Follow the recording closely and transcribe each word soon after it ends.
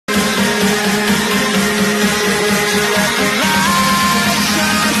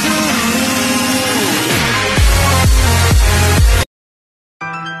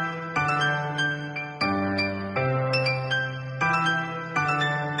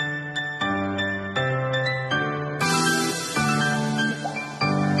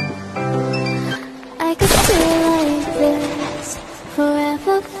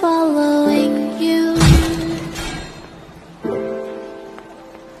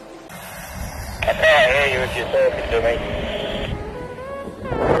can't hear you if you're talking to me.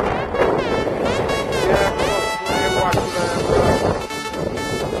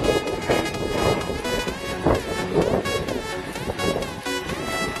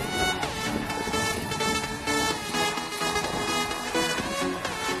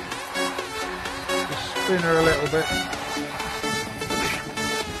 Spin her a little bit.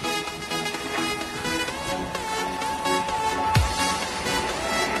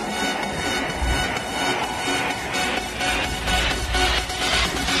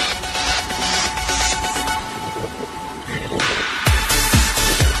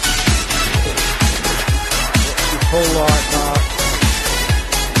 Pull like that.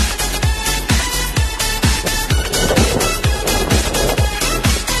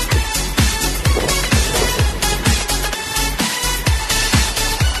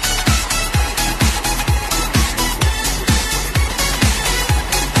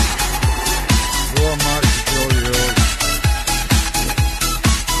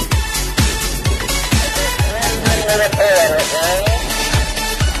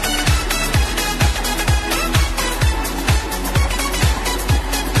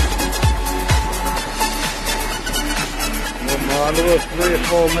 Another 3 or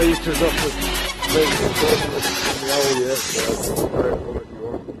 4 metres off the hole, yeah, so whatever you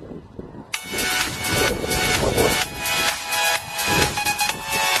want.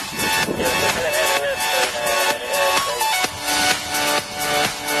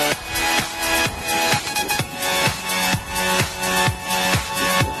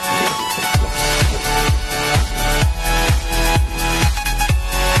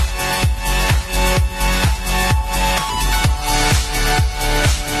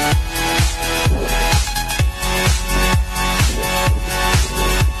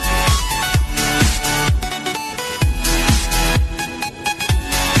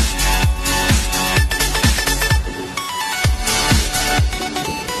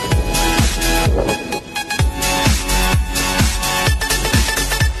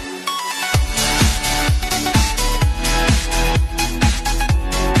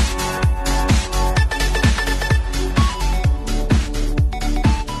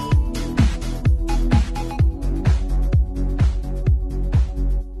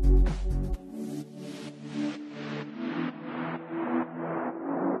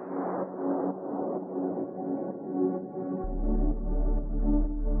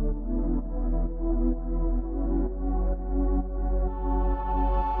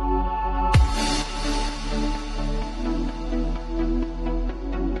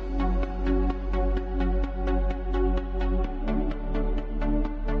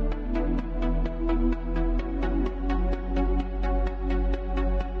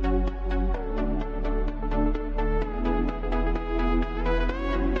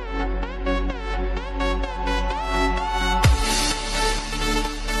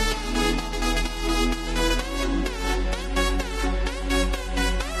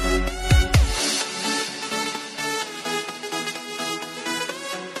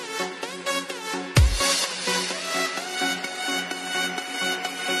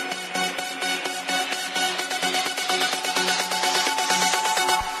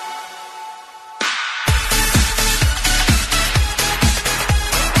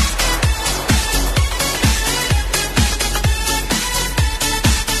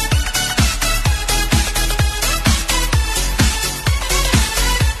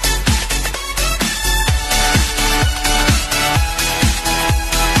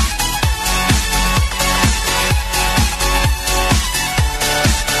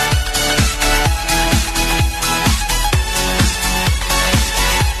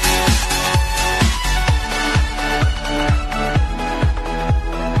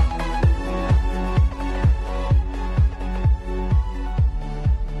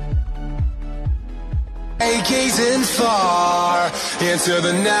 Gazing far into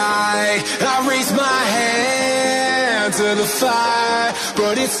the night, I raise my hand to the fire,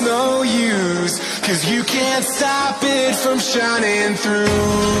 but it's no use, 'cause you can't stop it from shining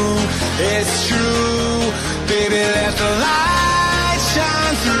through. It's true, baby, let the light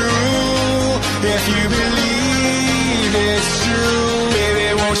shine through. If you believe it's true,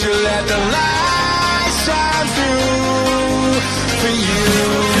 baby, won't you let the light shine through for you.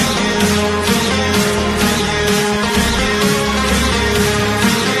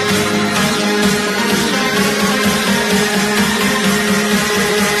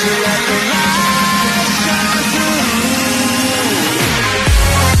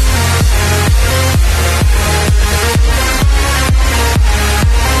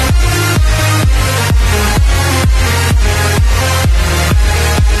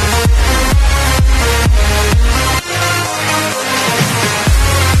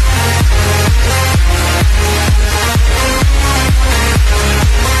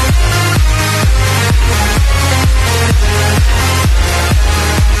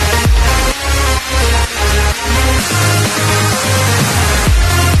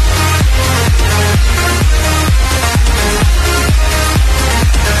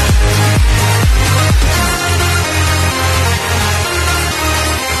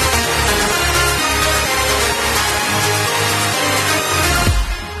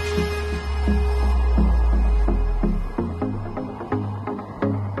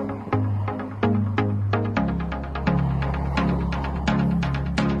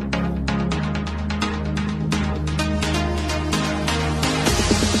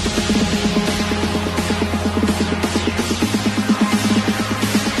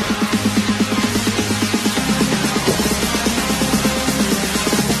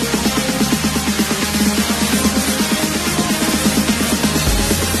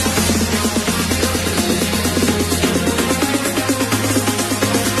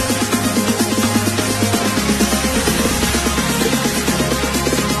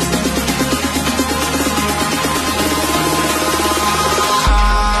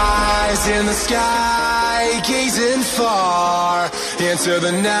 sky, gazing far into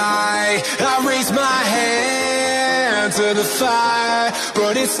the night. I raise my hand to the fire,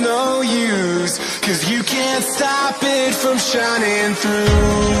 but it's no use, 'cause you can't stop it from shining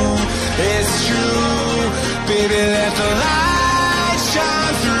through. It's true, baby, let the light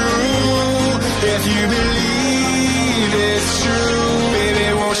shine through. If you believe it's true, baby,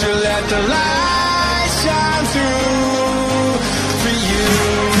 won't you let the light shine through for you,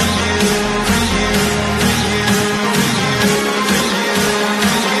 for you, for you, for you, for you,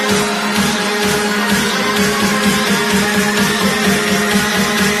 for you,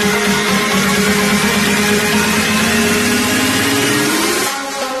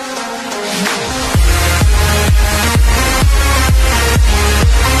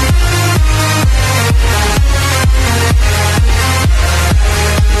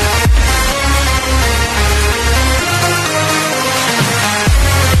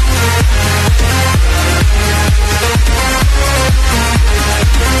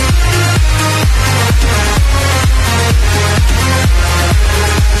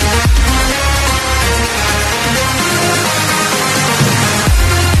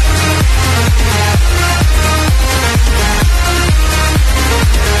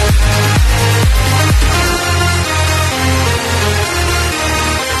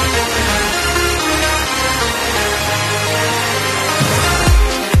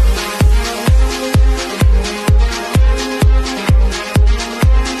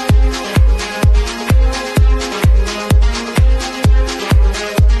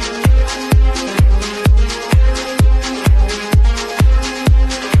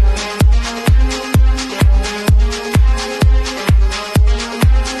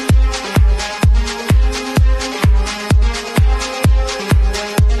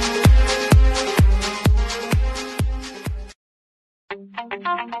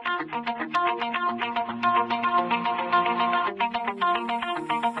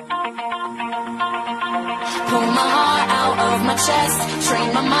 Pull my heart out of my chest, train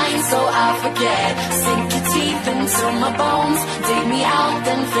my mind so I forget. Sink your teeth into my bones, dig me out,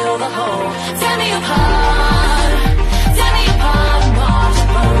 then fill the hole. Tear me apart and watch it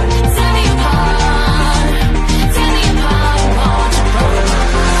burn. Tear me apart and watch it burn.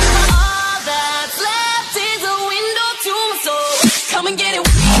 All that's left is a window to my soul. Come and get it.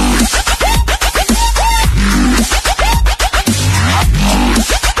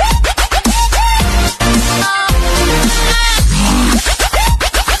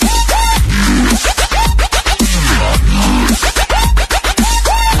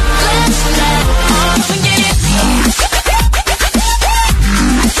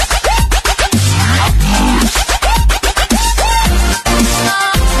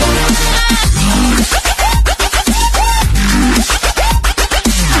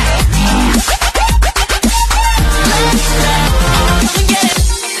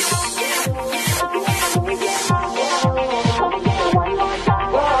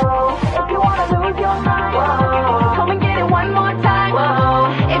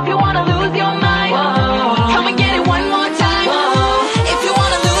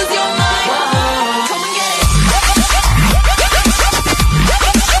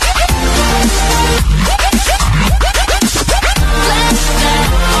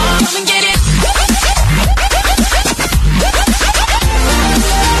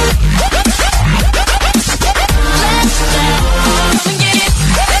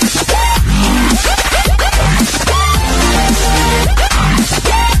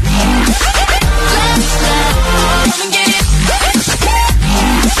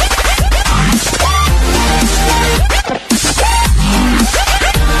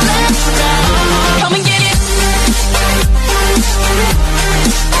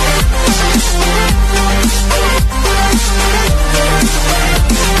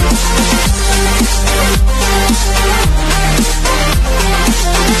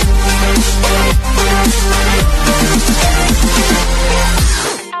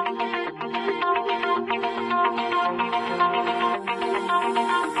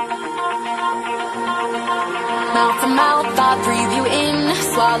 Mouth to mouth, I breathe you in.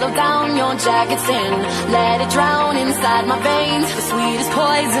 Swallow down your jagged sin. Let it drown inside my veins. The sweetest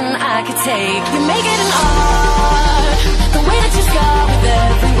poison I could take. You make it an art, the way that you scar with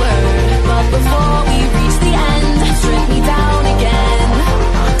every word. But before we reach the end, strip me down